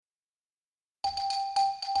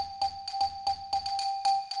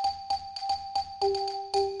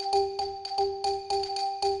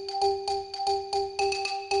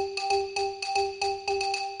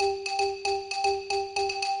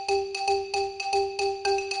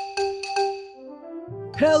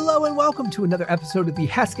Hello and welcome to another episode of the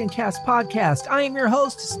Haskin Cast podcast. I am your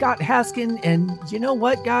host, Scott Haskin, and you know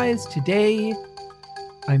what, guys? Today,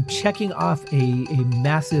 I'm checking off a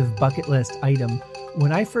massive bucket list item.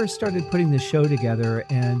 When I first started putting the show together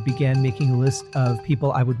and began making a list of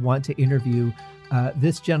people I would want to interview,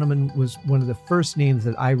 this gentleman was one of the first names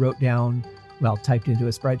that I wrote down, well, typed into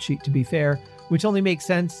a spreadsheet to be fair, which only makes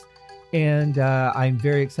sense. And I'm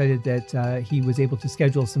very excited that he was able to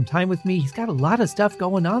schedule some time with me. He's got a lot of stuff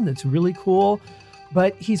going on that's really cool,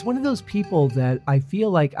 but he's one of those people that I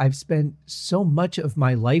feel like I've spent so much of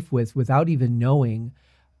my life with without even knowing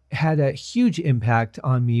had a huge impact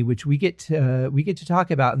on me, which we get to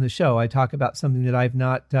talk about in the show. I talk about something that I've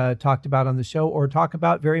not talked about on the show or talk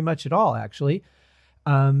about very much at all, actually.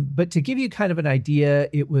 But to give you kind of an idea,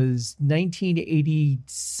 it was 1980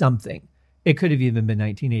 something. It could have even been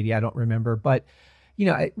 1980. I don't remember. But, you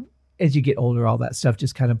know, as you get older, all that stuff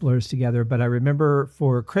just kind of blurs together. But I remember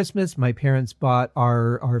for Christmas, my parents bought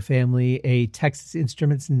our family a Texas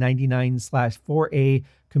Instruments 99/4A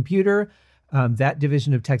computer. That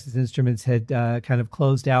division of Texas Instruments had kind of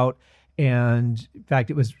closed out. And in fact,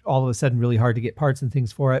 it was all of a sudden really hard to get parts and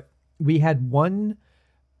things for it. We had one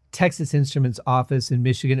Texas Instruments office in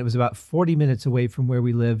Michigan. It was about 40 minutes away from where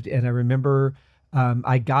we lived. And I remember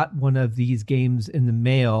I got one of these games in the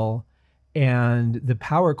mail, and the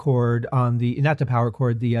power cord on the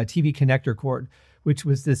TV connector cord, which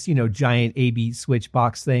was this, giant AB switch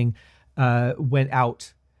box thing, went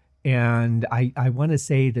out. And I want to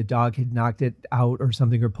say the dog had knocked it out or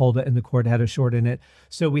something, or pulled it, and the cord had a short in it.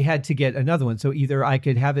 So we had to get another one. So either I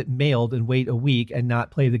could have it mailed and wait a week and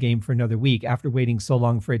not play the game for another week after waiting so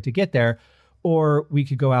long for it to get there, or we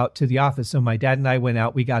could go out to the office. So my dad and I went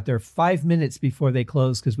out. We got there 5 minutes before they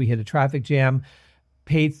closed because we hit a traffic jam,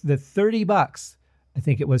 paid the $30. I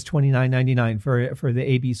think it was $29.99 for the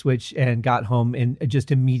AB switch, and got home and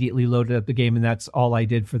just immediately loaded up the game. And that's all I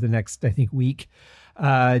did for the next, I think, week.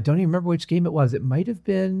 Don't even remember which game it was. It might have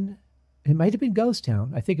been Ghost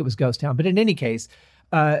Town. I think it was Ghost Town. But in any case,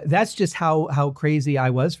 that's just how crazy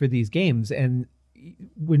I was for these games. And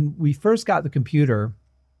when we first got the computer,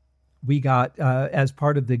 we got, as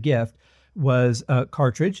part of the gift, was a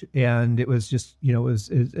cartridge, and it was just, it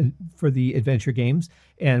was for the adventure games.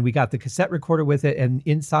 And we got the cassette recorder with it, and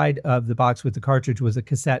inside of the box with the cartridge was a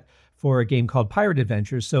cassette for a game called Pirate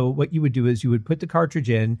Adventures. So what you would do is you would put the cartridge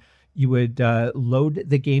in, you would load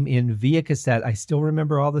the game in via cassette. I still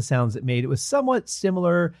remember all the sounds it made. It was somewhat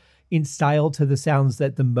similar in style to the sounds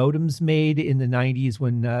that the modems made in the 90s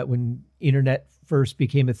when internet first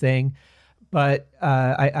became a thing. But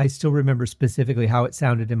I still remember specifically how it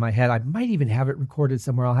sounded in my head. I might even have it recorded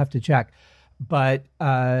somewhere. I'll have to check. But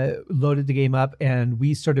loaded the game up, and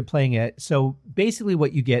we started playing it. So basically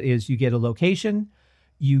what you get is you get a location.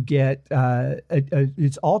 You get,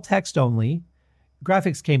 it's all text only.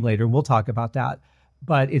 Graphics came later, and we'll talk about that.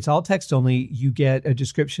 But it's all text only. You get a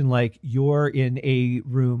description like, you're in a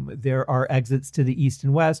room. There are exits to the east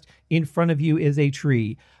and west. In front of you is a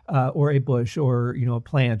tree or a bush or, a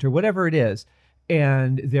plant or whatever it is.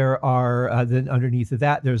 And there are, then underneath of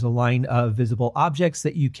that, there's a line of visible objects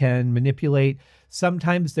that you can manipulate.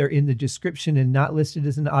 Sometimes they're in the description and not listed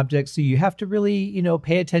as an object. So you have to really,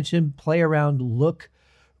 pay attention, play around, look,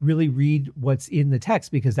 really read what's in the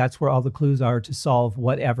text, because that's where all the clues are to solve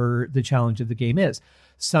whatever the challenge of the game is.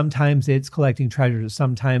 Sometimes it's collecting treasures.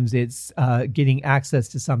 Sometimes it's getting access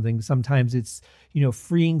to something. Sometimes it's,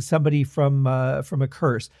 freeing somebody from a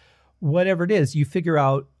curse. Whatever it is, you figure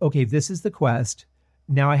out, okay, this is the quest.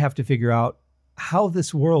 Now I have to figure out how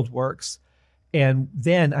this world works. And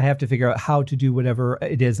then I have to figure out how to do whatever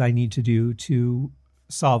it is I need to do to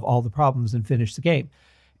solve all the problems and finish the game.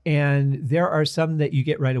 And there are some that you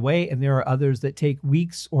get right away, and there are others that take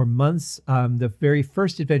weeks or months. The very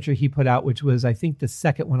first adventure he put out, which was, I think, the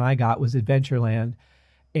second one I got, was Adventureland.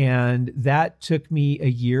 And that took me a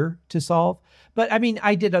year to solve. But I mean,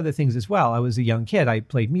 I did other things as well. I was a young kid. I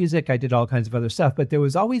played music. I did all kinds of other stuff. But there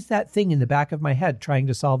was always that thing in the back of my head trying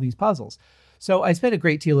to solve these puzzles. So I spent a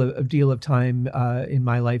great deal of time in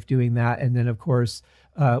my life doing that. And then, of course,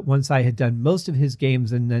 once I had done most of his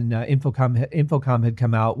games, and then Infocom had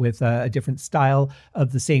come out with a different style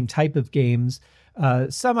of the same type of games.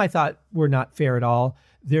 Some I thought were not fair at all.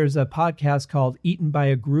 There's a podcast called Eaten by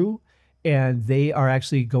a Gru, and they are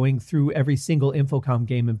actually going through every single Infocom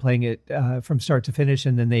game and playing it from start to finish.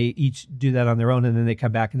 And then they each do that on their own. And then they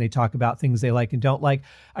come back and they talk about things they like and don't like.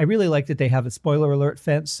 I really like that they have a spoiler alert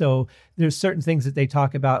fence. So there's certain things that they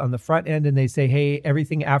talk about on the front end, and they say, hey,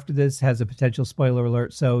 everything after this has a potential spoiler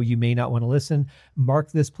alert, so you may not want to listen.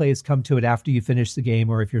 Mark this place, come to it after you finish the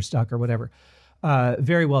game, or if you're stuck or whatever.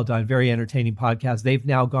 Very well done, very entertaining podcast. They've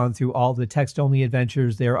now gone through all the text-only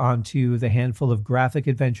adventures. They're on to the handful of graphic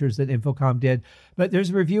adventures that Infocom did. But there's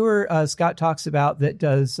a reviewer Scott talks about that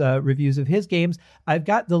does reviews of his games. I've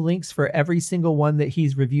got the links for every single one that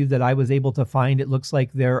he's reviewed that I was able to find. It looks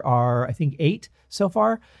like there are, I think, 8 so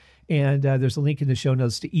far. And there's a link in the show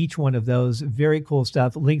notes to each one of those. Very cool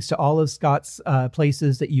stuff. Links to all of Scott's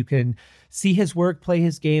places that you can see his work, play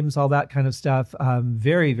his games, all that kind of stuff.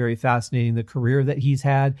 Very, very fascinating, the career that he's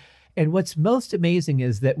had. And what's most amazing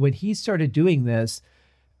is that when he started doing this,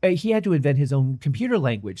 he had to invent his own computer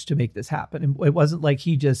language to make this happen. And it wasn't like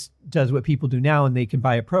he just does what people do now and they can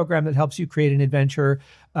buy a program that helps you create an adventure.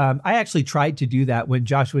 I actually tried to do that when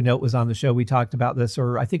Joshua Note was on the show. We talked about this,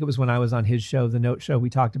 or I think it was when I was on his show, the Note Show, we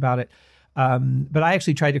talked about it. But I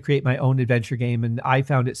actually tried to create my own adventure game, and I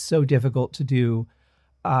found it so difficult to do.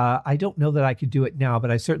 I don't know that I could do it now, but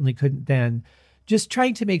I certainly couldn't then. Just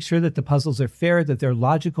trying to make sure that the puzzles are fair, that they're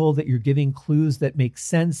logical, that you're giving clues that make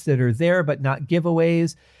sense, that are there but not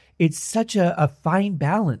giveaways. It's such a fine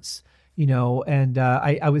balance, and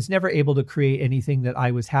I was never able to create anything that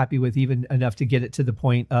I was happy with, even enough to get it to the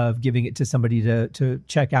point of giving it to somebody to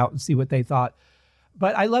check out and see what they thought.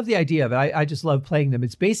 But I love the idea of it. I just love playing them.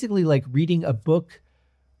 It's basically like reading a book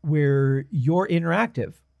where you're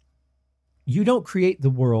interactive. You don't create the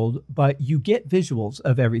world, but you get visuals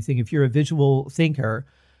of everything. If you're a visual thinker,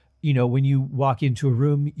 when you walk into a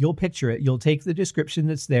room, you'll picture it. You'll take the description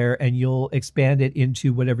that's there and you'll expand it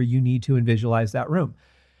into whatever you need to and visualize that room.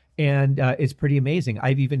 And it's pretty amazing.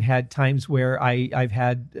 I've even had times where I've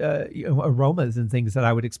had aromas and things that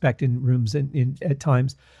I would expect in rooms at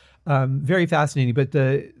times. Very fascinating. But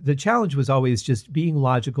the challenge was always just being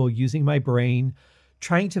logical, using my brain,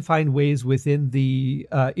 trying to find ways within the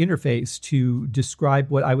interface to describe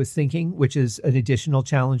what I was thinking, which is an additional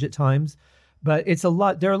challenge at times. But it's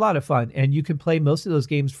they're a lot of fun, and you can play most of those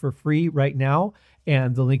games for free right now.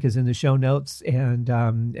 And the link is in the show notes. And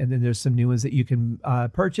then there's some new ones that you can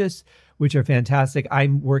purchase, which are fantastic.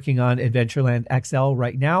 I'm working on Adventureland XL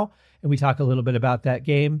right now, and we talk a little bit about that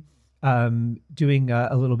game. Doing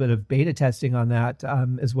a little bit of beta testing on that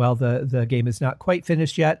as well. The game is not quite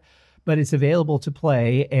finished yet, but it's available to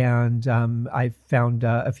play. And I've found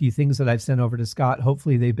a few things that I've sent over to Scott.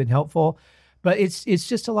 Hopefully they've been helpful. But it's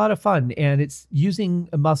just a lot of fun, and it's using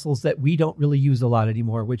muscles that we don't really use a lot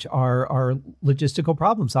anymore, which are our logistical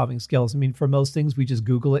problem-solving skills. I mean, for most things, we just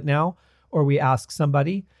Google it now, or we ask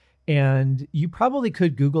somebody. And you probably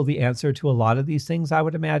could Google the answer to a lot of these things, I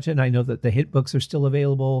would imagine. I know that the hint books are still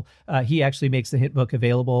available. He actually makes the hint book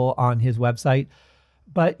available on his website.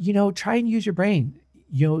 But, try and use your brain.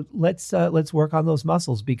 Let's work on those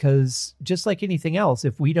muscles, because just like anything else,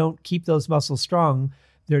 if we don't keep those muscles strong,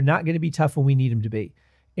 they're not going to be tough when we need them to be.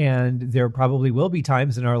 And there probably will be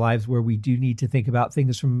times in our lives where we do need to think about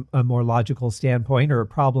things from a more logical standpoint, or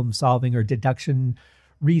problem solving, or deduction,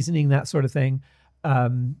 reasoning, that sort of thing.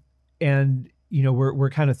 And we're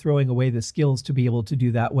kind of throwing away the skills to be able to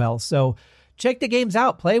do that well. So check the games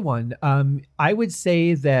out, play one. I would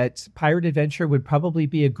say that Pirate Adventure would probably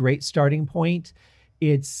be a great starting point.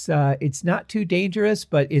 It's not too dangerous,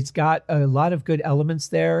 but it's got a lot of good elements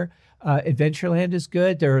there. Adventureland is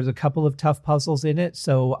good. There's a couple of tough puzzles in it.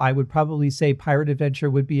 So I would probably say Pirate Adventure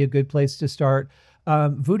would be a good place to start.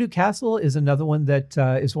 Voodoo Castle is another one that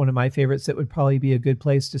is one of my favorites that would probably be a good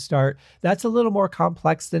place to start. That's a little more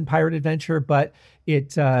complex than Pirate Adventure, but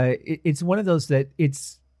it's one of those that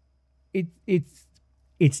it's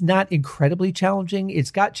not incredibly challenging. It's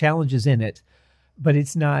got challenges in it, but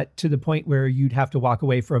it's not to the point where you'd have to walk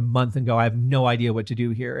away for a month and go, I have no idea what to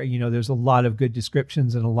do here. There's a lot of good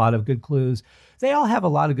descriptions and a lot of good clues. They all have a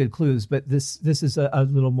lot of good clues, but this is a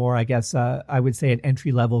little more, I guess, I would say an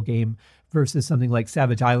entry-level game versus something like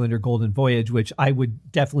Savage Island or Golden Voyage, which I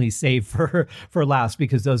would definitely save for last,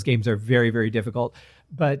 because those games are very, very difficult.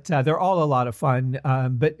 But they're all a lot of fun,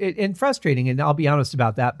 and frustrating, and I'll be honest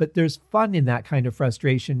about that. But there's fun in that kind of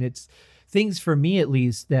frustration. It's things, for me at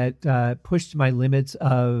least, that pushed my limits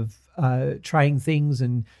of trying things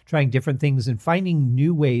and trying different things and finding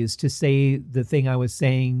new ways to say the thing I was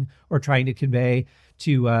saying or trying to convey,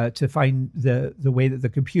 to find the way that the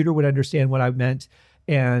computer would understand what I meant,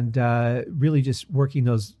 and really just working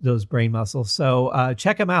those brain muscles. So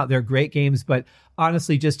check them out. They're great games, but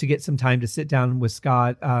honestly, just to get some time to sit down with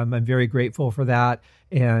Scott, I'm very grateful for that.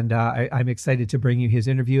 And I'm excited to bring you his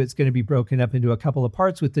interview. It's going to be broken up into a couple of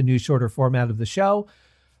parts with the new shorter format of the show.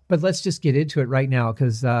 But let's just get into it right now,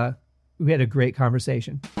 because we had a great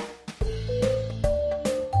conversation.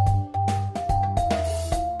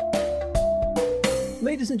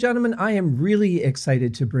 Ladies Ladies and gentlemen, I am really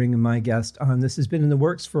excited to bring my guest on. This has been in the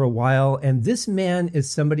works for a while, and this man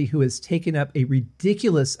is somebody who has taken up a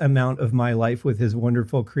ridiculous amount of my life with his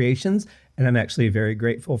wonderful creations, and I'm actually very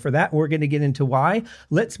grateful for that. We're going to get into why.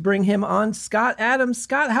 Let's bring him on, Scott Adams.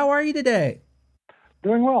 Scott, how are you today?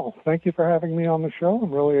 Doing well. Thank you for having me on the show.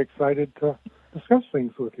 I'm really excited to discuss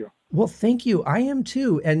things with you. Well, thank you. I am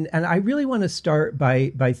too. And I really want to start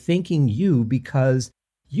by thanking you, because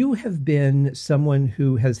you have been someone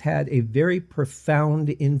who has had a very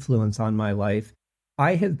profound influence on my life.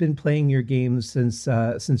 I have been playing your games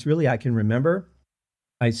since really I can remember.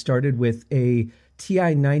 I started with a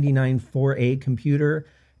TI 99 4A computer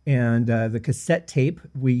and the cassette tape.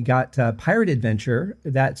 We got Pirate Adventure.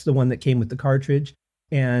 That's the one that came with the cartridge.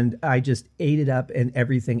 And I just ate it up and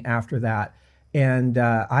everything after that. And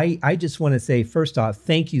I just want to say, first off,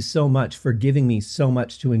 thank you so much for giving me so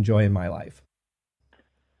much to enjoy in my life.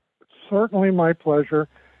 Certainly my pleasure,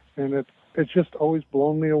 and it's just always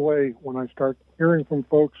blown me away when I start hearing from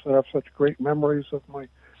folks that have such great memories of my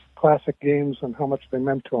classic games and how much they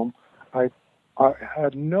meant to them. I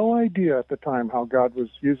had no idea at the time how God was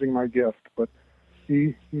using my gift, but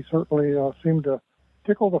he certainly seemed to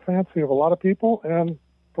tickle the fancy of a lot of people, and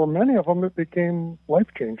for many of them it became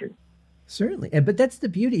life-changing. Certainly. But that's the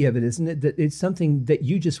beauty of it, isn't it? That it's something that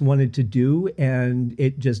you just wanted to do, and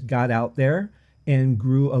it just got out there and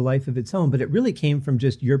grew a life of its own. But it really came from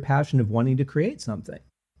just your passion of wanting to create something.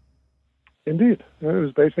 Indeed. It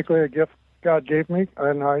was basically a gift God gave me,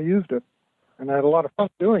 and I used it. And I had a lot of fun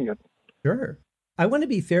doing it. Sure. I want to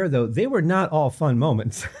be fair, though. They were not all fun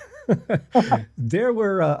moments. There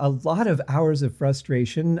were a lot of hours of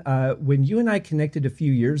frustration. When you and I connected a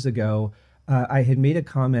few years ago, I had made a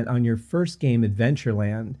comment on your first game,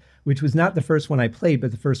 Adventureland, which was not the first one I played, but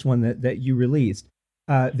the first one that you released.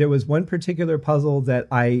 There was one particular puzzle that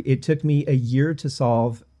it took me a year to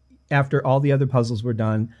solve after all the other puzzles were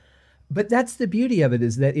done. But that's the beauty of it,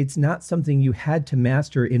 is that it's not something you had to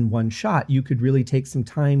master in one shot. You could really take some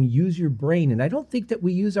time, use your brain. And I don't think that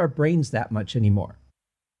we use our brains that much anymore.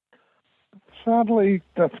 Sadly,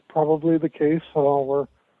 that's probably the case.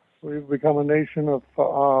 We've become a nation of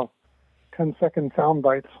 10-second sound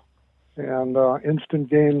bites and instant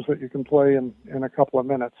games that you can play in a couple of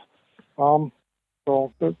minutes.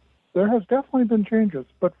 So there has definitely been changes,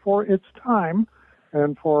 but for its time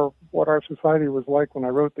and for what our society was like when I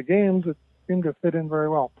wrote the games, it seemed to fit in very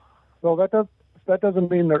well. So that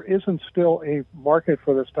doesn't mean there isn't still a market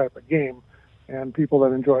for this type of game and people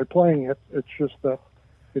that enjoy playing it. It's just that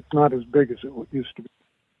it's not as big as it used to be.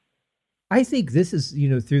 I think this is,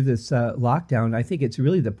 through this lockdown, I think it's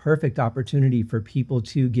really the perfect opportunity for people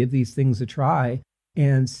to give these things a try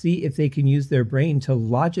and see if they can use their brain to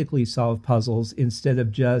logically solve puzzles instead of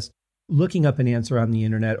just looking up an answer on the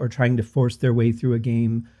internet or trying to force their way through a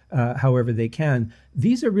game however they can.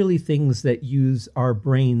 These are really things that use our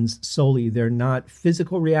brains solely. They're not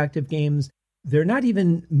physical reactive games. They're not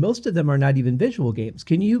even, most of them are not even visual games.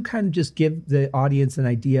 Can you kind of just give the audience an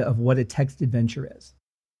idea of what a text adventure is?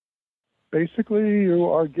 Basically, you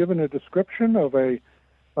are given a description of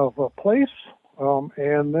a place,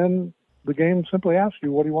 and then the game simply asks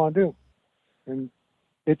you, what do you want to do? And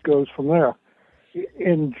it goes from there.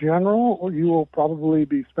 In general, you will probably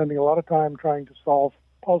be spending a lot of time trying to solve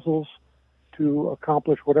puzzles to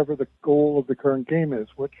accomplish whatever the goal of the current game is,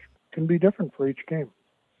 which can be different for each game.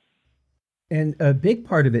 And a big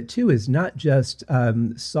part of it, too, is not just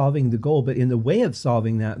solving the goal, but in the way of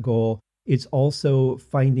solving that goal, it's also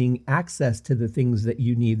finding access to the things that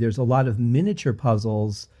you need. There's a lot of miniature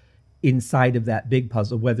puzzles inside of that big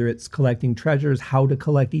puzzle, whether it's collecting treasures, how to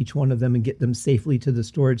collect each one of them and get them safely to the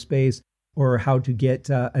storage space, or how to get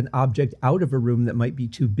an object out of a room that might be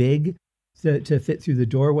too big to fit through the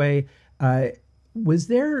doorway. Was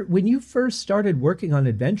there, when you first started working on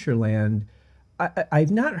Adventureland, I've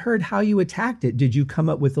not heard how you attacked it. Did you come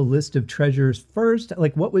up with a list of treasures first?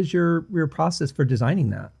 Like, what was your process for designing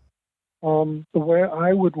that? The way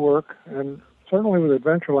I would work, and certainly with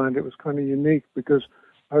Adventureland, it was kind of unique because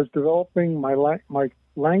I was developing my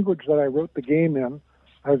language that I wrote the game in.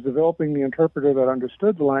 I was developing the interpreter that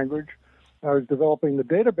understood the language. I was developing the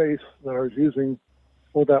database that I was using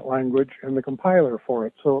for that language and the compiler for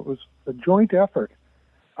it. So it was a joint effort.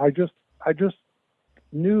 I just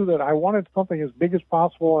knew that I wanted something as big as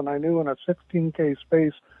possible, and I knew in a 16K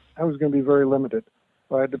space I was going to be very limited.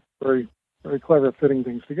 So I had to be very, very clever at fitting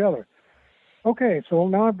things together. Okay, so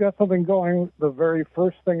now I've got something going. The very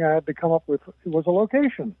first thing I had to come up with was a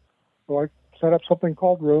location. So I set up something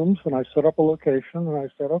called rooms, and I set up a location, and I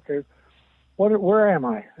said, okay, where am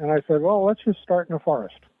I? And I said, well, let's just start in a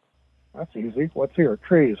forest. That's easy. What's here?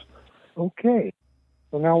 Trees. Okay.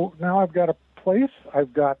 So now I've got a place,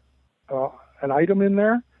 I've got an item in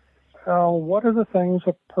there. What are the things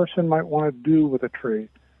a person might want to do with a tree?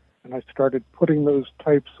 And I started putting those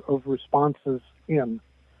types of responses in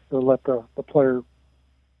to let the player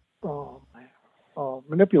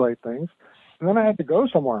manipulate things. And then I had to go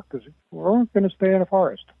somewhere because we weren't going to stay in a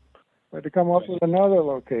forest. I had to come up with another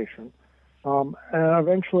location. And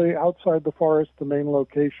eventually, outside the forest, the main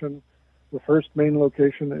location, the first main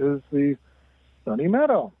location is the sunny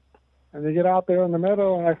meadow. And you get out there in the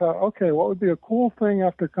meadow, and I thought, okay, what would be a cool thing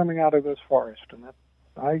after coming out of this forest? And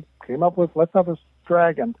I came up with, let's have a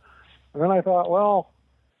dragon. And then I thought, well,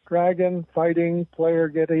 dragon, fighting, player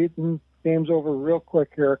get eaten, game's over real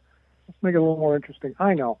quick here. Let's make it a little more interesting.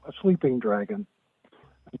 I know, a sleeping dragon.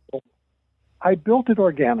 I built it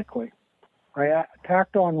organically. I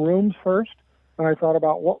tacked on rooms first, and I thought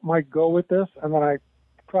about what might go with this, and then I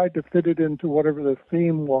tried to fit it into whatever the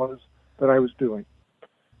theme was that I was doing.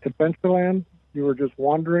 Adventureland, you were just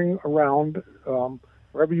wandering around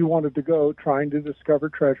wherever you wanted to go, trying to discover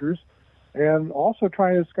treasures, and also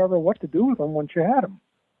trying to discover what to do with them once you had them.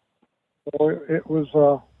 So it was,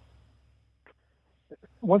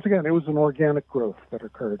 once again, it was an organic growth that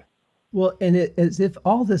occurred. Well, and as if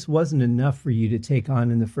all this wasn't enough for you to take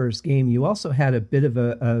on in the first game, you also had a bit of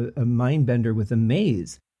a mind bender with a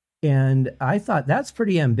maze. And I thought that's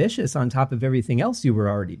pretty ambitious on top of everything else you were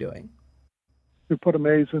already doing. To put a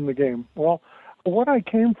maze in the game. Well, what I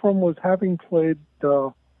came from was having played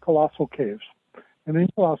Colossal Caves. And in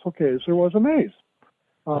Colossal Caves, there was a maze,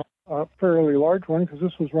 a fairly large one, because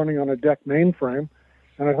this was running on a DEC mainframe.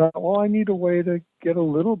 And I thought, well, I need a way to get a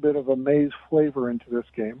little bit of a maze flavor into this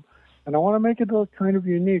game. And I want to make it kind of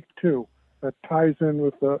unique, too, that ties in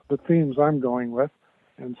with the themes I'm going with.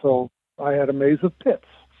 And so I had a maze of pits,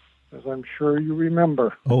 as I'm sure you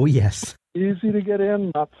remember. Oh, yes. Easy to get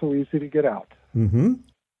in, not so easy to get out. Mm-hmm.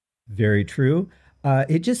 Very true.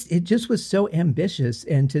 It just was so ambitious.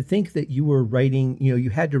 And to think that you were writing, you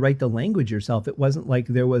had to write the language yourself. It wasn't like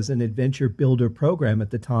there was an adventure builder program at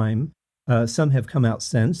the time. Some have come out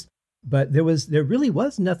since. But there really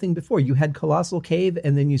was nothing before. You had Colossal Cave,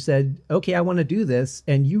 and then you said, okay, I want to do this.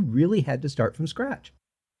 And you really had to start from scratch.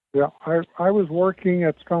 Yeah, I was working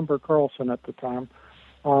at Stromberg Carlson at the time,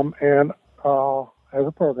 and as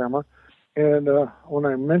a programmer. And when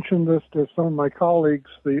I mentioned this to some of my colleagues,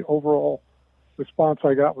 the overall response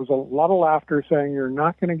I got was a lot of laughter, saying you're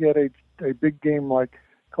not going to get a big game like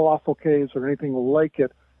Colossal Caves or anything like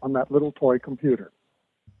it on that little toy computer.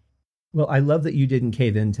 Well, I love that you didn't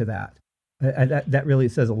cave into that. That really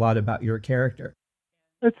says a lot about your character.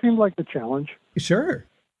 It seemed like a challenge. Sure.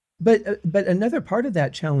 But another part of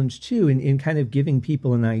that challenge, too, in kind of giving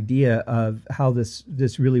people an idea of how this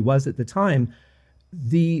really was at the time,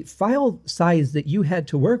 the file size that you had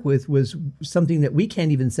to work with was something that we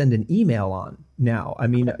can't even send an email on now. I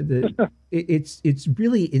mean, it's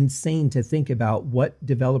really insane to think about what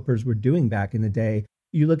developers were doing back in the day.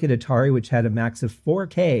 You look at Atari, which had a max of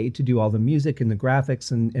 4K to do all the music and the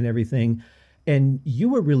graphics and everything. And you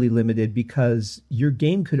were really limited because your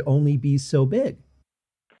game could only be so big.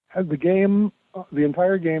 The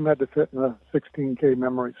entire game had to fit in a 16K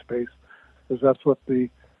memory space, because that's what the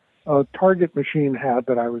target machine had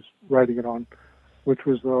that I was writing it on, which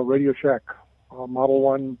was the Radio Shack Model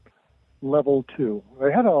 1 Level 2.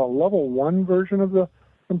 They had a Level 1 version of the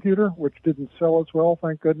computer, which didn't sell as well,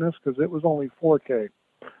 thank goodness, because it was only 4K.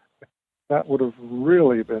 That would have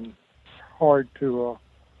really been hard to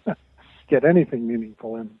get anything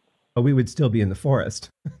meaningful in. But we would still be in the forest.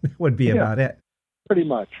 That would be about it. Pretty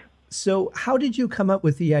much. So how did you come up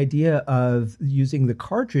with the idea of using the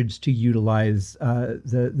cartridge to utilize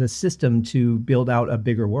the system to build out a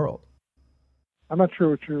bigger world? I'm not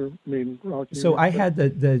sure what you mean. So I had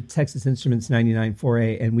the Texas Instruments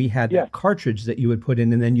 99.4A, and we had that cartridge that you would put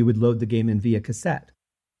in, and then you would load the game in via cassette.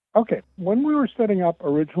 Okay. When we were setting up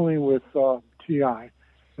originally with TI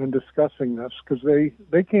and discussing this, because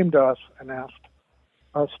they came to us and asked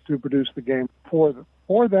us to produce the game for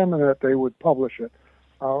them and that they would publish it.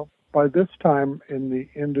 By this time in the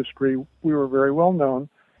industry, we were very well known,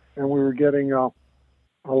 and we were getting a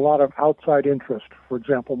lot of outside interest. For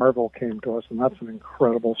example, Marvel came to us, and that's an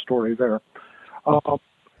incredible story there.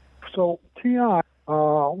 So TI,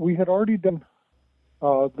 we had already done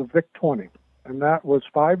the VIC-20, and that was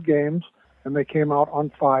 5 games, and they came out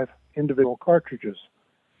on 5 individual cartridges,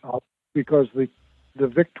 because the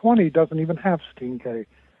VIC-20 doesn't even have 16K.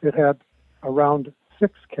 It had around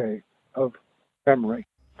 6K of memory.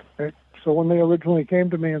 Right? So when they originally came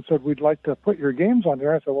to me and said, we'd like to put your games on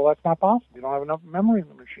there, I said, well, that's not possible. You don't have enough memory in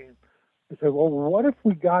the machine. They said, well, what if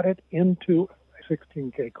we got it into a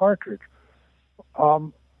 16K cartridge?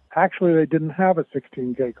 Actually, they didn't have a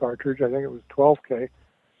 16K cartridge. I think it was 12K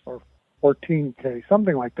or 14K,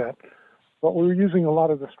 something like that. But we were using a lot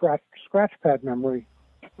of the scratch pad memory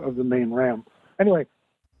of the main RAM. Anyway,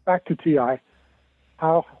 back to TI.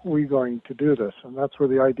 How are we going to do this? And that's where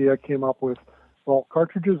the idea came up with, well,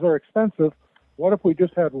 cartridges are expensive. What if we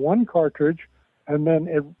just had one cartridge and then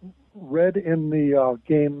it read in the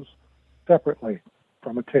games separately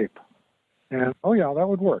from a tape? And, oh, yeah, that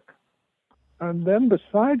would work. And then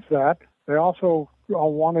besides that, they also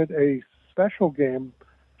wanted a special game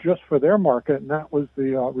just for their market, and that was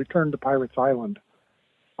the Return to Pirates Island,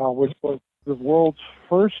 which was the world's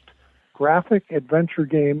first graphic adventure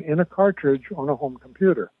game in a cartridge on a home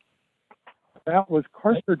computer. That was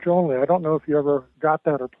cartridge only. I don't know if you ever got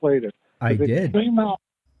that or played it. I did.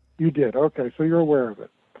 You did. Okay, so you're aware of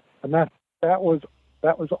it. And that was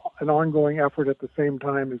an ongoing effort at the same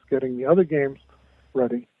time as getting the other games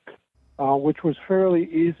ready, which was fairly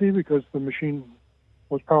easy because the machine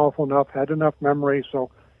was powerful enough, had enough memory, so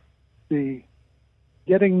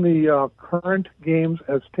getting the current games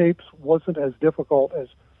as tapes wasn't as difficult as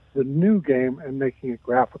the new game and making it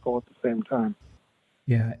graphical at the same time.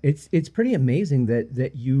 Yeah, it's pretty amazing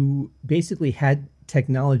that you basically had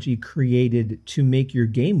technology created to make your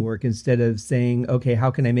game work instead of saying, okay,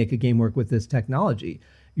 how can I make a game work with this technology?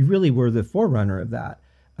 You really were the forerunner of that.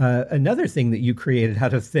 Another thing that you created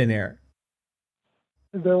out of thin air.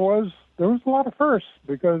 There was a lot of firsts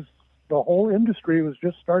because the whole industry was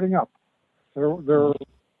just starting up. There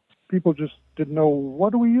people just didn't know,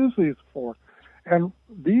 what do we use these for? And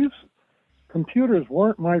these computers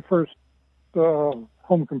weren't my first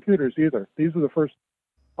home computers either. These were the first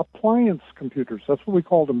appliance computers. That's what we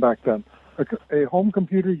called them back then. A home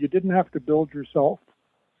computer you didn't have to build yourself,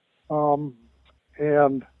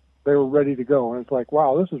 and they were ready to go. And it's like,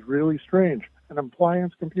 wow, this is really strange. An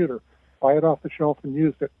appliance computer. Buy it off the shelf and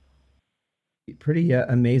use it. Pretty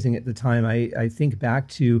amazing at the time. I think back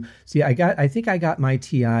to I think I got my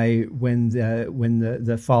TI when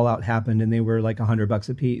the Fallout happened, and they were like $100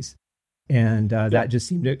 a piece, and that just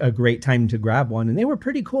seemed a great time to grab one. And they were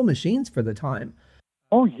pretty cool machines for the time.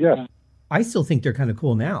 Oh yes, I still think they're kind of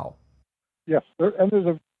cool now. Yes, and there's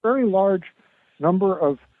a very large number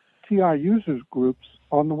of TI users groups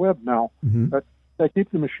on the web now that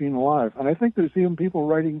keep the machine alive, and I think there's even people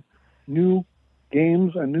writing new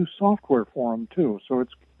games and new software for them too. So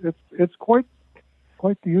it's quite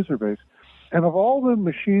the user base. And of all the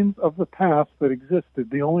machines of the past that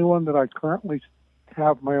existed, the only one that I currently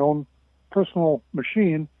have my own personal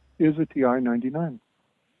machine is a TI-99.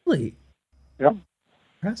 Really? Yep.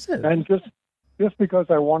 Impressive. And just because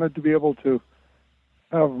I wanted to be able to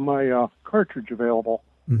have my cartridge available,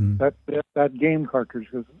 that game cartridge,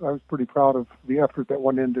 because I was pretty proud of the effort that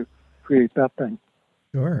went in to create that thing.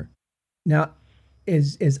 Sure. Now,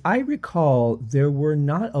 as I recall, there were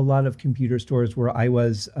not a lot of computer stores where I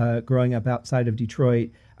was growing up outside of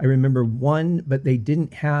Detroit. I remember one, but they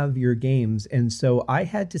didn't have your games. And so I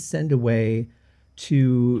had to send away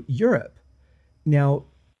to Europe. Now,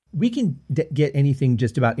 we can get anything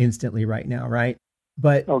just about instantly right now, right?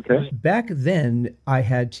 But back then, I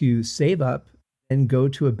had to save up and go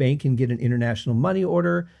to a bank and get an international money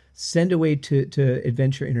order, send away to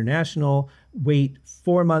Adventure International, wait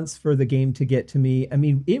 4 months for the game to get to me. I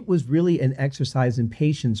mean, it was really an exercise in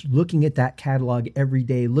patience, looking at that catalog every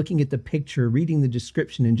day, looking at the picture, reading the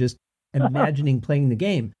description, and just imagining playing the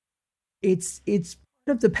game. It's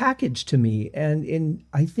part of the package to me. And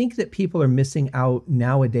I think that people are missing out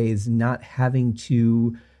nowadays not having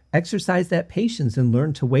to exercise that patience and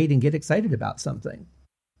learn to wait and get excited about something.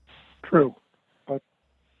 True.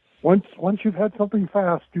 Once you've had something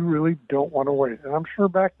fast, you really don't want to wait. And I'm sure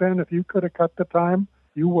back then, if you could have cut the time,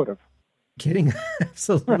 you would have. Kidding?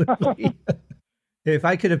 Absolutely. If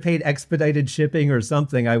I could have paid expedited shipping or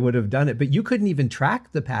something, I would have done it. But you couldn't even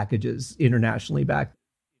track the packages internationally back.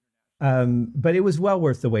 But it was well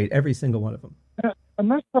worth the wait, every single one of them. Yeah,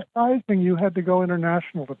 and that's surprising you had to go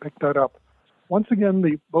international to pick that up. Once again,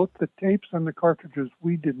 both the tapes and the cartridges,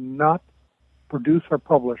 we did not produce or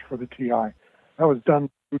publish for the TI. That was done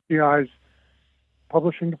through TI's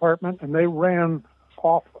publishing department, and they ran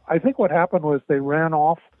off. I think what happened was they ran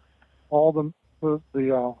off all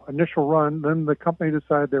the initial run. Then the company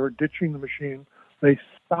decided they were ditching the machine. They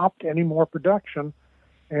stopped any more production,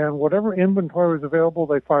 and whatever inventory was available,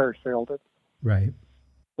 they fire sailed it. Right.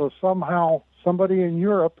 So somehow somebody in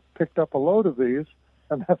Europe picked up a load of these,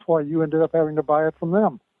 and that's why you ended up having to buy it from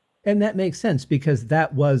them. And that makes sense because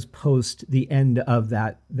that was post the end of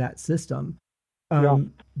that system.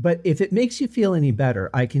 But if it makes you feel any better,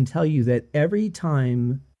 I can tell you that every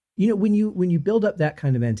time When you build up that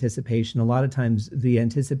kind of anticipation, a lot of times the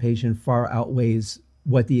anticipation far outweighs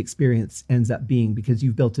what the experience ends up being because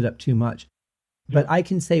you've built it up too much. But I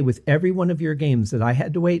can say with every one of your games that I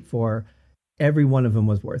had to wait for, every one of them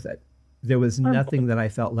was worth it. There was nothing that I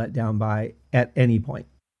felt let down by at any point.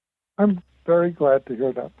 I'm very glad to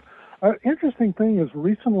hear that. Interesting thing is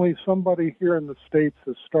recently somebody here in the States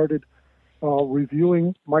has started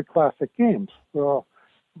reviewing my classic games.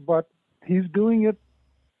 But he's doing it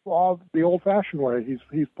the old-fashioned way.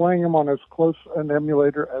 He's playing them on as close an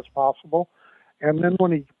emulator as possible. And then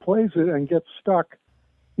when he plays it and gets stuck,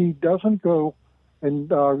 he doesn't go in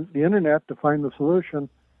the internet to find the solution.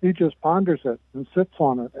 He just ponders it and sits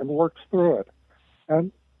on it and works through it.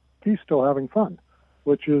 And he's still having fun,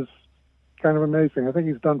 which is kind of amazing. I think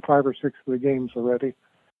he's done 5 or 6 of the games already.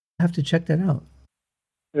 I have to check that out.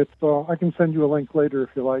 I can send you a link later if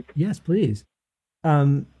you like. Yes, please.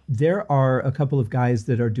 There are a couple of guys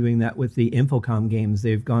that are doing that with the Infocom games.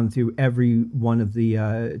 They've gone through every one of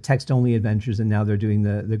the text-only adventures, and now they're doing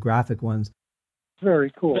the graphic ones.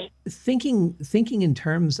 Very cool. Thinking in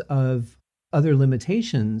terms of other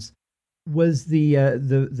limitations, was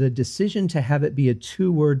the decision to have it be a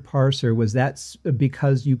 2-word parser, was that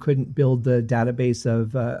because you couldn't build the database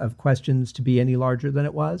of questions to be any larger than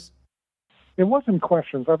it was? It wasn't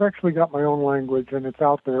questions. I've actually got my own language, and it's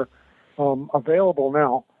out there, available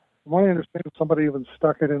now. From what I understand, somebody even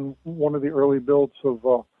stuck it in one of the early builds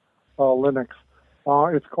of Linux.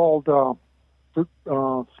 It's called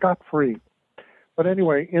Scot-free. But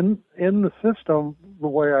anyway, in the system, the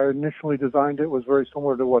way I initially designed it was very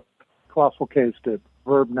similar to what Colossal Case did,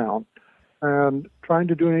 verb noun. And trying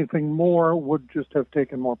to do anything more would just have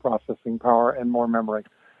taken more processing power and more memory.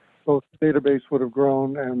 So the database would have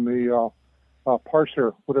grown and the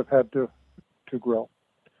parser would have had to grow.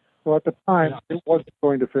 So at the time, it wasn't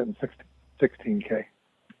going to fit in 16K.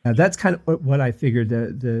 Now that's kind of what I figured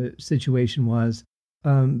the situation was.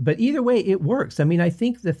 But either way, it works. I mean, I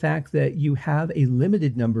think the fact that you have a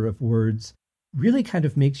limited number of words really kind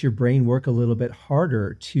of makes your brain work a little bit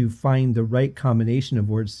harder to find the right combination of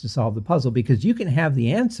words to solve the puzzle, because you can have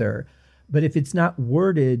the answer, but if it's not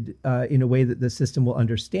worded in a way that the system will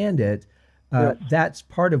understand it, that's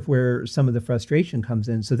part of where some of the frustration comes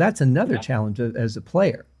in. So that's another challenge as a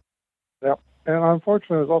player. Yeah, and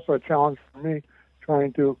unfortunately, it was also a challenge for me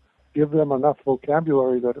trying to give them enough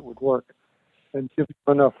vocabulary that it would work, and give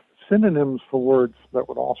them enough synonyms for words that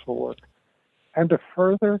would also work. And to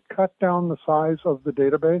further cut down the size of the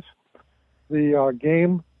database, the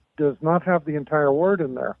game does not have the entire word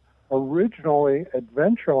in there. Originally,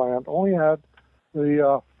 Adventureland only had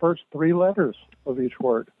the first 3 letters of each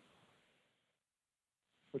word,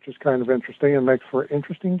 which is kind of interesting and makes for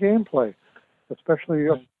interesting gameplay, especially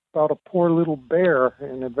about a poor little bear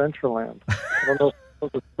in Adventureland. I don't know if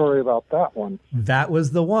there's a story about that one. That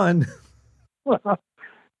was the one.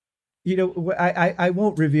 You know, I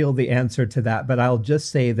won't reveal the answer to that, but I'll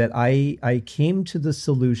just say that I came to the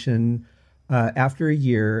solution after a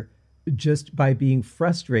year just by being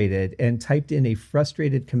frustrated, and typed in a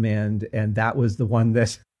frustrated command, and that was the one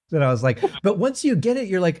that I was like, but once you get it,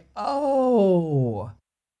 you're like, oh,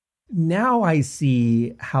 now I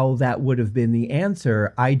see how that would have been the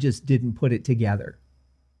answer. I just didn't put it together.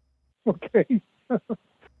 Okay.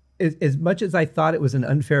 As much as I thought it was an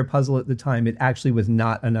unfair puzzle at the time, it actually was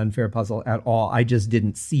not an unfair puzzle at all. I just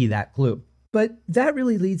didn't see that clue. But that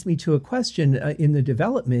really leads me to a question in the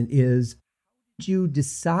development is, did you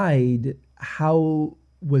decide how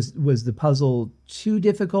was the puzzle too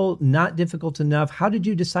difficult, not difficult enough? How did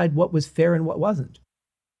you decide what was fair and what wasn't?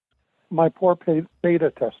 My poor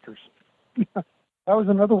beta testers. That was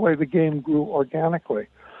another way the game grew organically.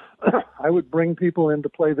 I would bring people in to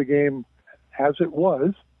play the game as it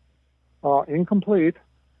was, incomplete,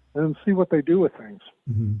 and see what they do with things.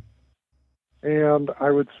 Mm-hmm. And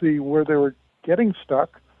I would see where they were getting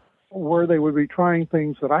stuck, where they would be trying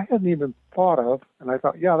things that I hadn't even thought of. And I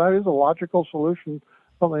thought, yeah, that is a logical solution,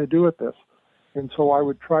 something to do with this. And so I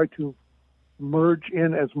would try to merge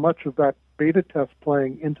in as much of that beta test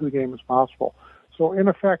playing into the game as possible. So in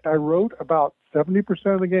effect, I wrote about 70%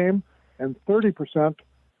 of the game, and 30%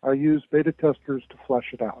 I used beta testers to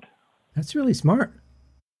flesh it out. That's really smart.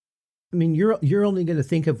 I mean, you're only going to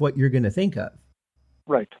think of what you're going to think of.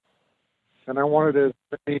 Right. And I wanted as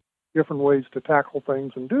many different ways to tackle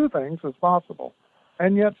things and do things as possible.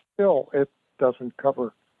 And yet still, it doesn't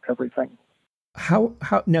cover everything. How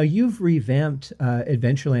now you've revamped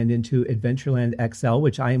Adventureland into Adventureland XL,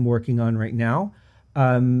 which I am working on right now.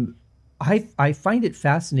 I find it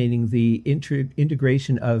fascinating, the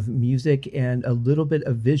integration of music and a little bit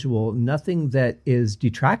of visual, nothing that is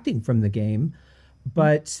detracting from the game,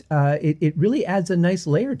 but it really adds a nice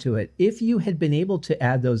layer to it. If you had been able to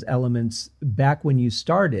add those elements back when you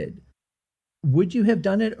started, would you have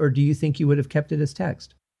done it, or do you think you would have kept it as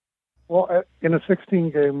text? Well, in a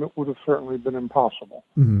 16 game, it would have certainly been impossible.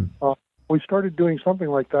 Mm-hmm. We started doing something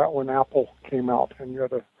like that when Apple came out, and you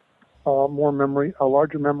had more memory, a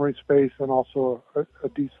larger memory space, and also a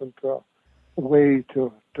decent way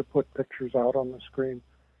to put pictures out on the screen.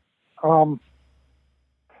 The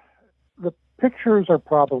pictures are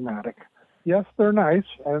problematic. Yes, they're nice,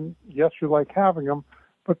 and yes, you like having them,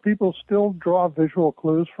 but people still draw visual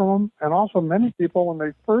clues from them. And also, many people, when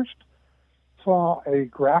they first saw a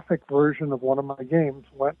graphic version of one of my games,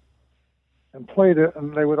 went and played it,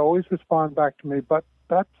 and they would always respond back to me, but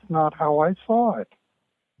that's not how I saw it.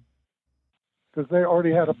 Because they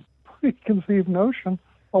already had a preconceived notion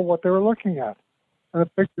of what they were looking at. And the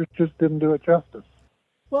pictures just didn't do it justice.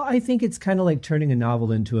 Well, I think it's kind of like turning a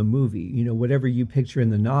novel into a movie. You know, whatever you picture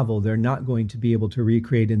in the novel, they're not going to be able to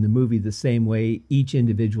recreate in the movie the same way each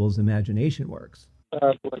individual's imagination works.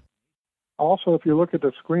 Also, if you look at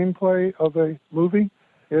the screenplay of a movie,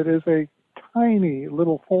 it is a tiny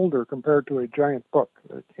little folder compared to a giant book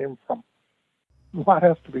that it came from. A lot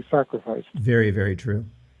has to be sacrificed. Very, very true.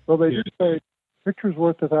 Well, they do say picture's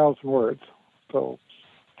worth 1,000 words. So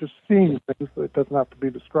just seeing things, it doesn't have to be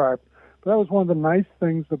described. But that was one of the nice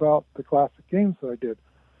things about the classic games that I did.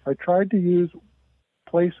 I tried to use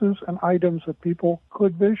places and items that people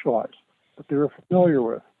could visualize, that they were familiar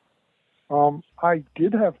with. I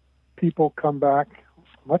did have people come back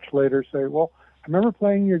much later say, well, I remember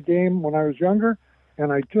playing your game when I was younger,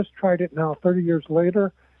 and I just tried it now 30 years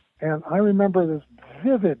later, and I remember this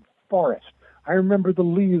vivid forest. I remember the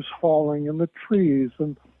leaves falling and the trees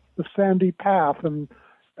and the sandy path, and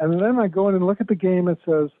then I go in and look at the game and it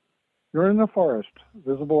says, you're in the forest.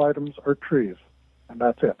 Visible items are trees, and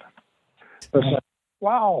that's it. But,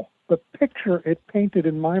 wow, the picture it painted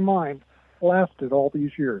in my mind lasted all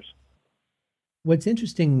these years. What's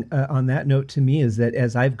interesting on that note to me is that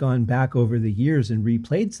as I've gone back over the years and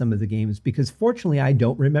replayed some of the games, because fortunately I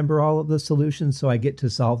don't remember all of the solutions, so I get to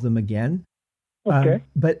solve them again. Okay.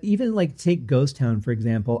 But even like take Ghost Town, for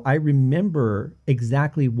example, I remember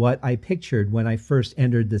exactly what I pictured when I first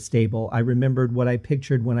entered the stable. I remembered what I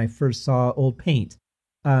pictured when I first saw Old Paint.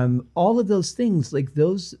 All of those things, like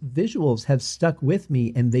those visuals have stuck with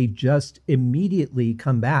me, and they just immediately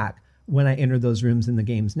come back when I enter those rooms in the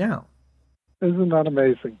games now. Isn't that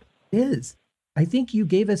amazing? It is. I think you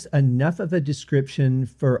gave us enough of a description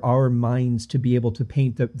for our minds to be able to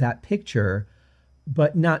paint that picture,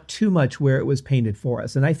 but not too much where it was painted for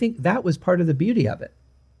us. And I think that was part of the beauty of it.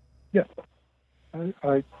 Yes.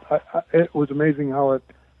 It was amazing how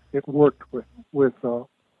it worked with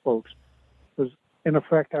folks. Because in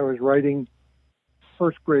effect, I was writing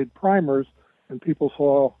first grade primers, and people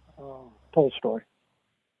saw Tolstoy.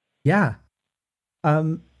 Yeah.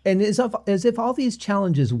 And as if all these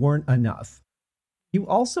challenges weren't enough, you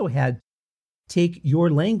also had to take your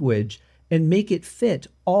language and make it fit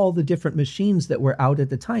all the different machines that were out at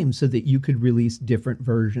the time so that you could release different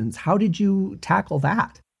versions. How did you tackle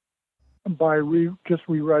that? By just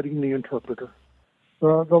rewriting the interpreter.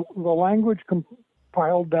 The language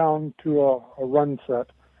compiled down to a run set,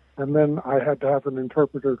 and then I had to have an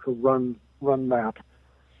interpreter to run that.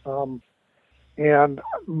 And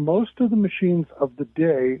most of the machines of the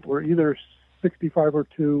day were either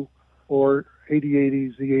 6502 or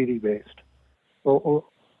 8080 Z80 based.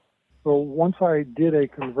 So once I did a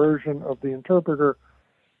conversion of the interpreter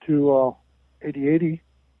to 8080,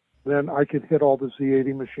 then I could hit all the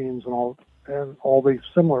Z80 machines and all the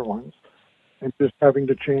similar ones, and just having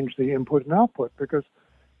to change the input and output, because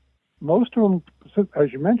most of them,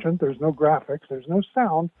 as you mentioned, there's no graphics, there's no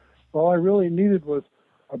sound. All I really needed was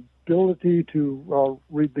ability to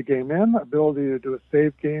read the game in, ability to do a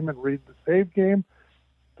save game and read the save game,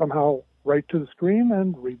 somehow write to the screen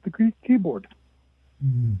and read the keyboard.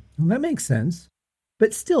 Well, that makes sense.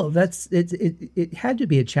 But still, it had to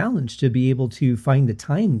be a challenge to be able to find the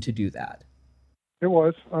time to do that. It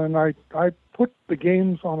was, and I put the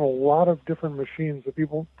games on a lot of different machines that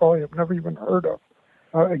people probably have never even heard of.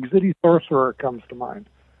 Exidi Sorcerer comes to mind.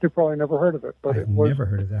 They probably never heard of it, but I've never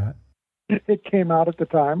heard of that. It came out at the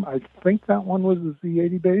time. I think that one was the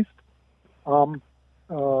Z80 based.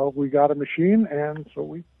 We got a machine, and so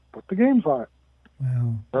we put the games on it.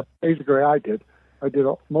 Wow. Basically, I did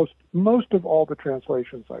most of all the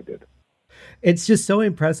translations I did. It's just so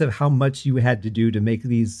impressive how much you had to do to make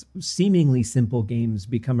these seemingly simple games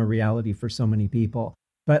become a reality for so many people.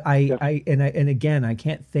 But I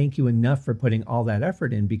can't thank you enough for putting all that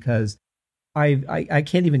effort in, because I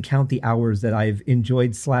can't even count the hours that I've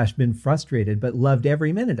enjoyed / been frustrated, but loved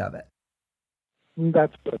every minute of it.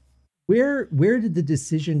 That's good. Where did the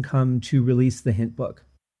decision come to release the hint book?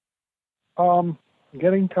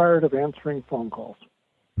 Getting tired of answering phone calls.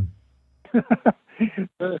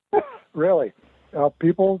 Really,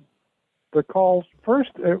 people, the calls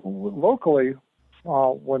first locally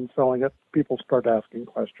when selling it, people start asking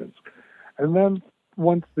questions, and then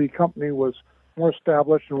once the company was more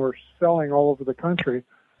established and we're selling all over the country,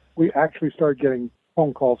 we actually started getting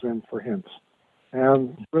phone calls in for hints,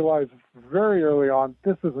 and realized very early on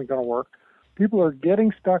this isn't going to work. People are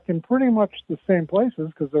getting stuck in pretty much the same places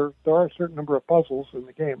because there are a certain number of puzzles in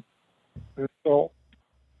the game. And so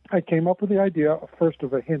I came up with the idea first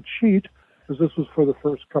of a hint sheet, because this was for the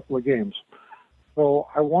first couple of games. So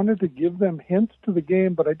I wanted to give them hints to the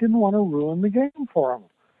game, but I didn't want to ruin the game for them.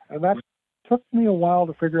 And that took me a while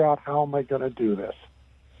to figure out how am I going to do this.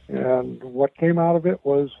 And what came out of it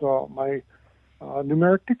was my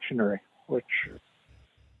numeric dictionary, which,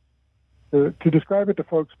 to describe it to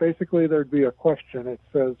folks, basically there'd be a question.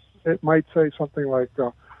 It might say something like,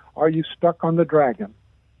 are you stuck on the dragon?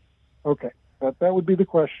 Okay, that would be the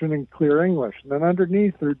question in clear English. And then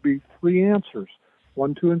underneath there'd be 3 answers,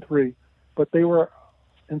 1, 2, and 3. But they were,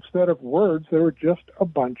 instead of words, they were just a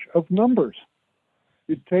bunch of numbers.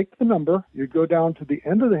 You'd take the number, you'd go down to the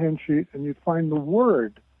end of the hint sheet, and you'd find the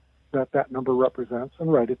word that number represents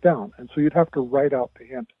and write it down. And so you'd have to write out the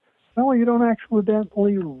hint. That way you don't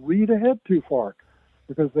accidentally read ahead too far,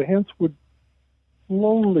 because the hints would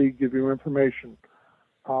slowly give you information,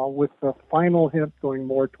 with the final hint going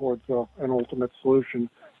more towards an ultimate solution.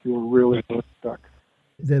 You were really stuck.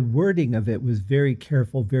 The wording of it was very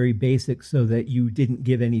careful, very basic, so that you didn't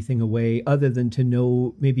give anything away other than to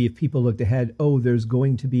know maybe if people looked ahead, oh, there's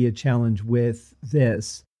going to be a challenge with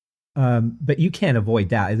this. But you can't avoid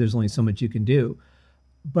that. There's only so much you can do.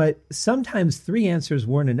 But sometimes 3 answers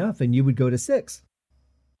weren't enough and you would go to 6.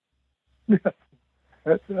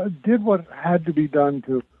 Did what had to be done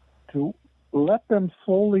to let them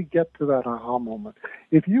slowly get to that aha moment.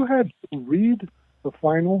 If you had to read the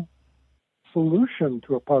final solution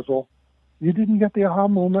to a puzzle, you didn't get the aha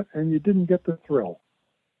moment and you didn't get the thrill.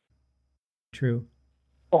 True.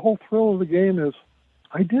 The whole thrill of the game is,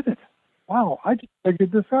 I did it. Wow, I just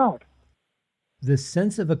figured this out. The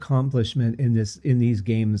sense of accomplishment in these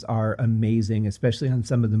games are amazing, especially on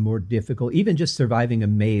some of the more difficult, even just surviving a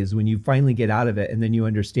maze when you finally get out of it and then you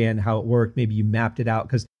understand how it worked. Maybe you mapped it out,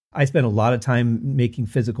 because I spent a lot of time making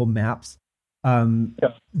physical maps.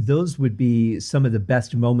 Those would be some of the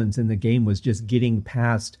best moments in the game, was just getting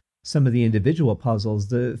past some of the individual puzzles.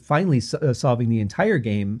 The finally solving the entire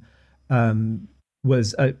game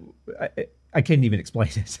was I can't even explain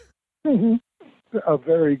it. Mm-hmm. A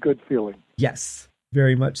very good feeling. Yes,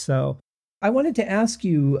 very much so. I wanted to ask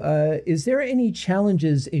you, is there any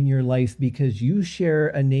challenges in your life because you share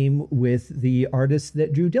a name with the artist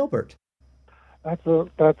that drew Dilbert? That's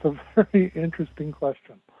a very interesting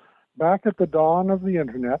question. Back at the dawn of the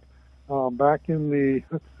internet, back in the,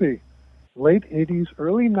 late 80s,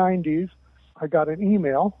 early 90s, I got an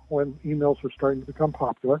email when emails were starting to become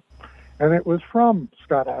popular, and it was from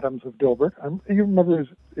Scott Adams of Dilbert. You remember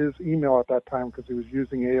his email at that time because he was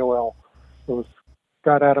using AOL. So it was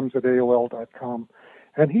scottadams@AOL.com.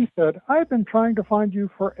 And he said, I've been trying to find you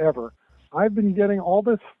forever. I've been getting all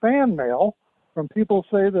this fan mail from people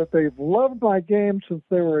say that they've loved my game since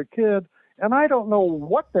they were a kid, and I don't know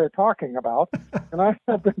what they're talking about, and I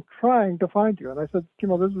have been trying to find you. And I said,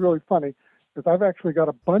 this is really funny, because I've actually got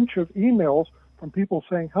a bunch of emails from people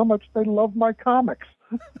saying how much they love my comics.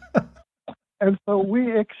 And so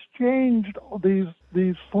we exchanged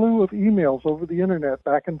these slew of emails over the internet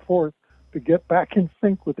back and forth to get back in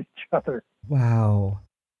sync with each other. Wow.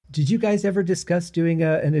 Did you guys ever discuss doing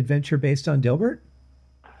an adventure based on Dilbert?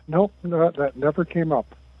 Nope, that never came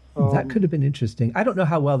up. That could have been interesting. I don't know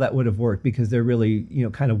how well that would have worked because they're really,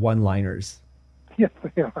 kind of one-liners. Yes,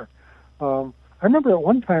 they are. I remember at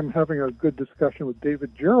one time having a good discussion with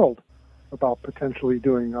David Gerald about potentially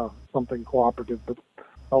doing something cooperative, but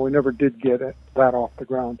we never did get that off the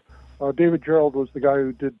ground. David Gerald was the guy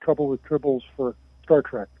who did Trouble with Tribbles for Star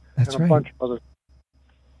Trek. That's and right. A bunch of others.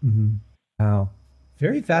 Mm-hmm. Wow.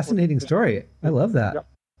 Very fascinating story. I love that. Yep.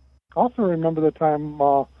 I also remember the time,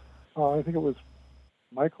 I think it was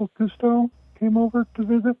Michael Cousteau came over to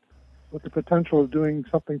visit with the potential of doing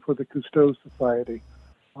something for the Cousteau Society.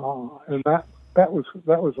 And that was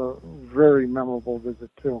a very memorable visit,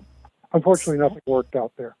 too. Unfortunately, nothing worked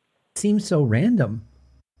out there. Seems so random.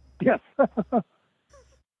 Yes.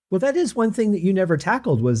 Well, that is one thing that you never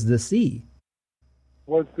tackled, was the sea.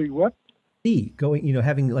 Was the what? sea, going,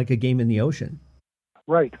 having like a game in the ocean.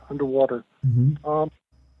 Right, underwater.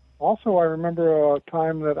 Also, I remember a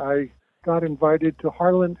time that I got invited to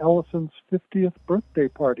Harlan Ellison's 50th birthday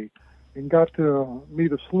party and got to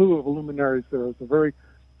meet a slew of luminaries there. It was a very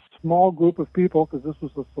small group of people because this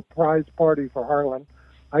was a surprise party for Harlan.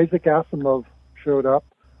 Isaac Asimov showed up.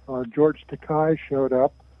 George Takei showed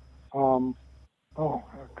up. A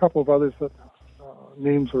couple of others that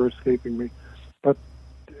names are escaping me. But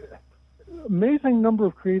amazing number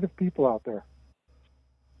of creative people out there.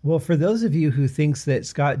 Well, for those of you who thinks that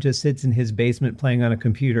Scott just sits in his basement playing on a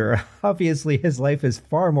computer, obviously his life is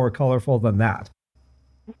far more colorful than that.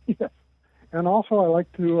 Yes. And also I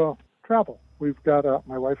like to travel. We've got,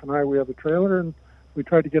 my wife and I, we have a trailer, and we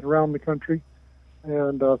try to get around the country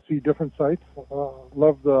and see different sites.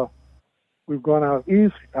 We've gone out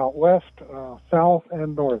east, out west, south,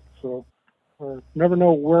 and north. So never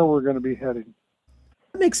know where we're going to be heading.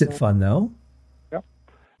 That makes it fun, though. Yep.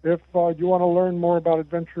 If you want to learn more about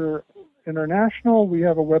Adventure International, we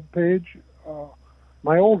have a web page.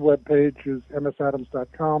 My old web page is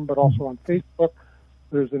msadams.com, but also on Facebook,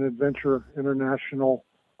 there's an Adventure International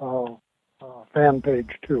fan page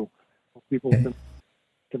too. People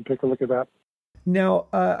can take a look at that. Now,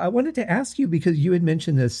 I wanted to ask you, because you had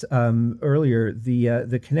mentioned this earlier,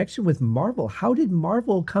 the connection with Marvel. How did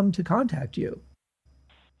Marvel come to contact you?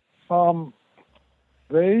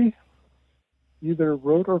 They either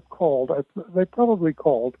wrote or called. They probably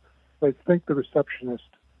called. I think the receptionist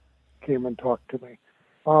came and talked to me.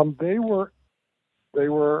 They were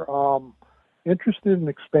interested in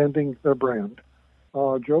expanding their brand.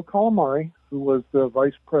 Joe Calamari, who was the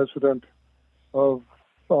vice president of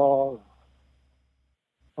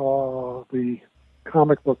the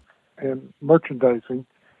comic book and merchandising,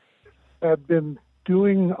 had been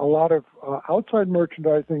doing a lot of outside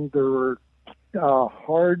merchandising. There were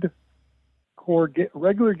hardcore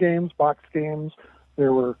regular games, box games.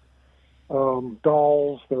 There were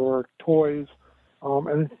dolls. There were toys.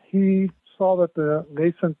 And he saw that the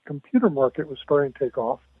nascent computer market was starting to take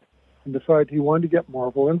off and decided he wanted to get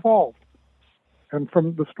Marvel involved. And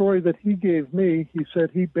from the story that he gave me, he said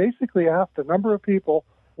he basically asked a number of people,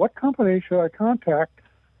 what company should I contact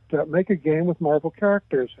to make a game with Marvel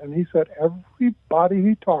characters? And he said everybody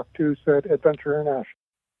he talked to said Adventure International.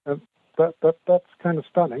 And that's kind of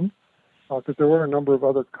stunning, because there were a number of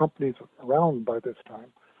other companies around by this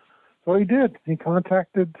time. So he did. He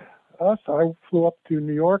contacted us. I flew up to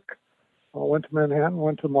New York, went to Manhattan,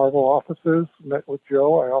 went to Marvel offices, met with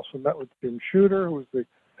Joe. I also met with Jim Shooter, who was the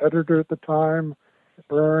editor at the time,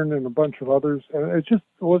 Byrne, and a bunch of others. And it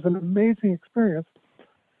was an amazing experience.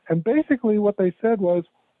 And basically what they said was,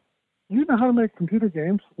 you know how to make computer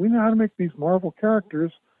games. We know how to make these Marvel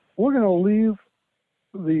characters. We're going to leave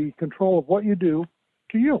the control of what you do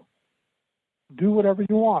to you. Do whatever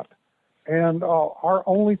you want. And our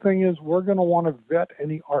only thing is we're going to want to vet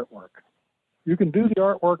any artwork. You can do the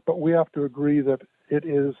artwork, but we have to agree that it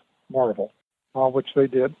is Marvel, which they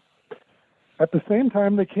did. At the same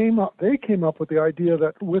time, they came up with the idea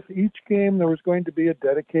that with each game there was going to be a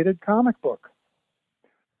dedicated comic book.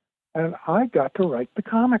 And I got to write the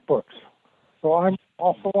comic books. So I'm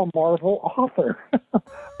also a Marvel author.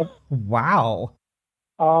 Wow.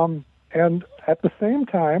 And at the same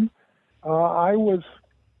time, I was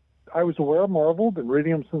aware of Marvel, been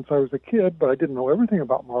reading them since I was a kid, but I didn't know everything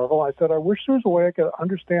about Marvel. I said, I wish there was a way I could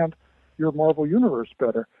understand your Marvel Universe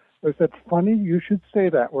better. They said, funny, you should say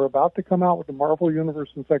that. We're about to come out with the Marvel Universe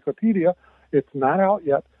Encyclopedia. It's not out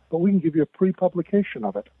yet, but we can give you a pre-publication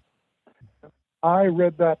of it. I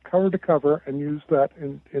read that cover to cover and used that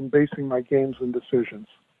in basing my games and decisions.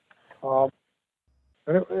 And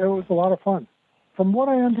it was a lot of fun. From what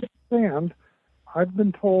I understand, I've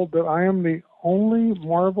been told that I am the only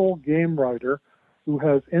Marvel game writer who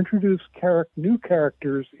has introduced new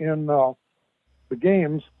characters in the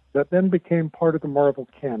games that then became part of the Marvel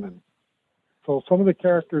canon. So some of the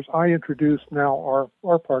characters I introduced now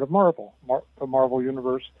are part of Marvel, the Marvel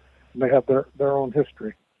Universe, and they have their own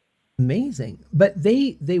history. Amazing. But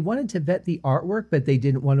they wanted to vet the artwork, but they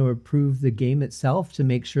didn't want to approve the game itself to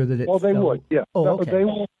make sure that it they would, yeah. Oh,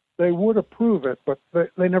 okay. They would approve it, but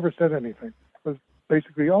they never said anything. It was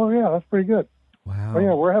basically, oh, yeah, that's pretty good. Wow. Oh,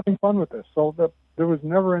 yeah, we're having fun with this. So there was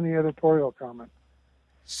never any editorial comment.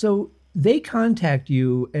 So they contact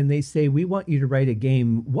you and they say, we want you to write a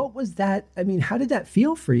game. What was that? I mean, how did that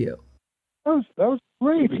feel for you? That was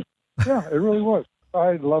great. Yeah, it really was.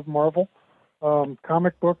 I love Marvel.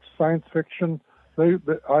 Comic books, science fiction,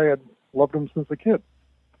 I had loved them since a kid.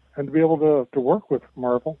 And to be able to work with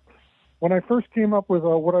Marvel. When I first came up with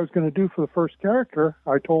what I was going to do for the first character,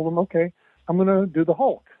 I told them, okay, I'm going to do the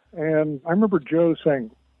Hulk. And I remember Joe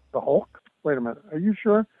saying, "The Hulk? Wait a minute. Are you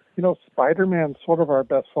sure? You know, Spider-Man's sort of our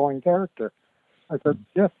best-selling character." I said,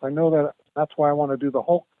 "Yes, I know that. That's why I want to do the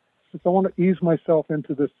Hulk. Because I want to ease myself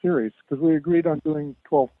into this series." Because we agreed on doing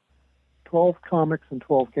 12 comics and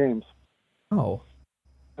 12 games. Oh.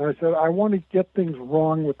 And I said, I want to get things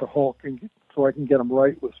wrong with the Hulk so I can get them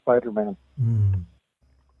right with Spider-Man. Mm.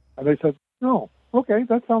 And they said, "Oh, okay,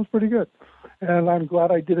 that sounds pretty good." And I'm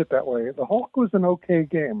glad I did it that way. The Hulk was an okay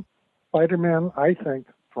game. Spider-Man, I think,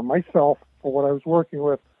 for myself, for what I was working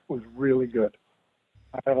with, was really good.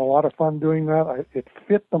 I had a lot of fun doing that. It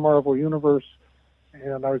fit the Marvel Universe,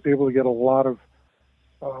 and I was able to get a lot of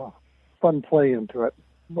fun play into it,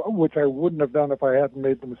 which I wouldn't have done if I hadn't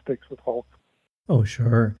made the mistakes with Hulk. Oh,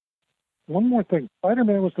 sure. One more thing.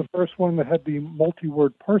 Spider-Man was the first one that had the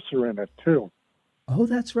multi-word parser in it, too. Oh,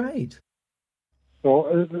 that's right.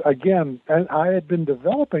 So, again, and I had been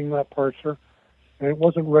developing that parser, and it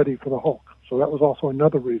wasn't ready for the Hulk. So that was also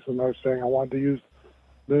another reason I was saying I wanted to use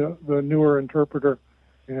the newer interpreter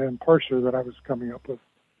and parser that I was coming up with.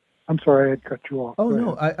 I'm sorry, I had cut you off. Oh,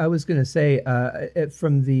 no, I was going to say,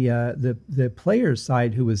 from the player's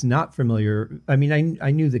side who was not familiar, I mean,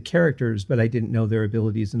 I knew the characters, but I didn't know their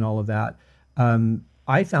abilities and all of that.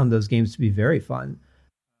 I found those games to be very fun.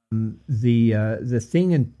 The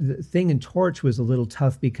Thing and Torch was a little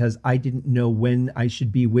tough because I didn't know when I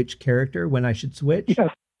should be which character, when I should switch.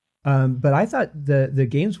 Yes. But I thought the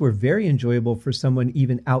games were very enjoyable for someone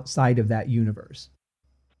even outside of that universe.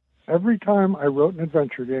 Every time I wrote an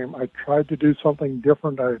adventure game, I tried to do something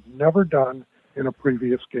different I had never done in a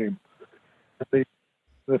previous game. The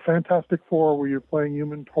Fantastic Four, where you're playing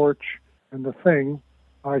Human Torch and the Thing,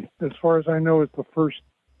 as far as I know, is the first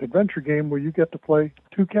adventure game where you get to play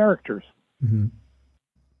two characters. Mm-hmm.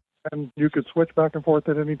 And you could switch back and forth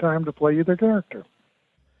at any time to play either character.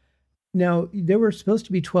 Now, there were supposed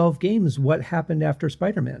to be 12 games. What happened after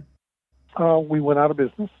Spider-Man? We went out of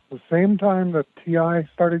business. The same time that TI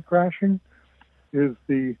started crashing is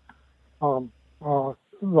the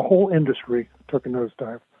whole industry took a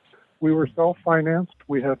nosedive. We were self-financed.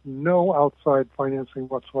 We had no outside financing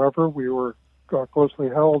whatsoever. We were closely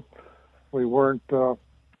held. We weren't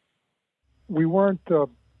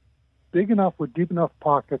big enough with deep enough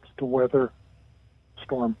pockets to weather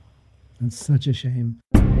storm. That's such a shame.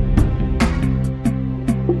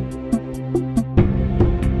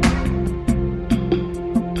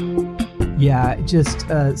 Yeah, just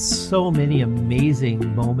so many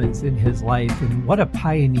amazing moments in his life, and what a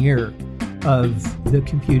pioneer of the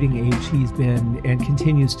computing age he's been and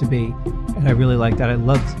continues to be. And I really like that. I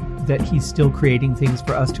love that he's still creating things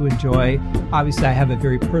for us to enjoy. Obviously, I have a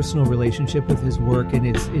very personal relationship with his work, and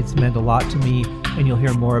it's meant a lot to me. And you'll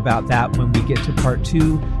hear more about that when we get to part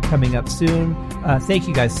 2 coming up soon. Thank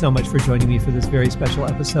you guys so much for joining me for this very special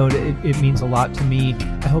episode. It means a lot to me.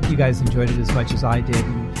 I hope you guys enjoyed it as much as I did.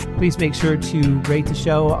 And please make sure to rate the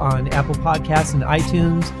show on Apple Podcasts and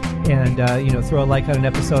iTunes, and throw a like on an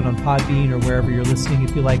episode on Podbean or wherever you're listening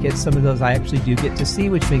if you like it. Some of those I actually do get to see,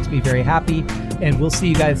 which makes me very happy. And we'll see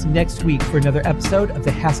you guys next week for another episode of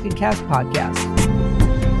the Haskincast podcast.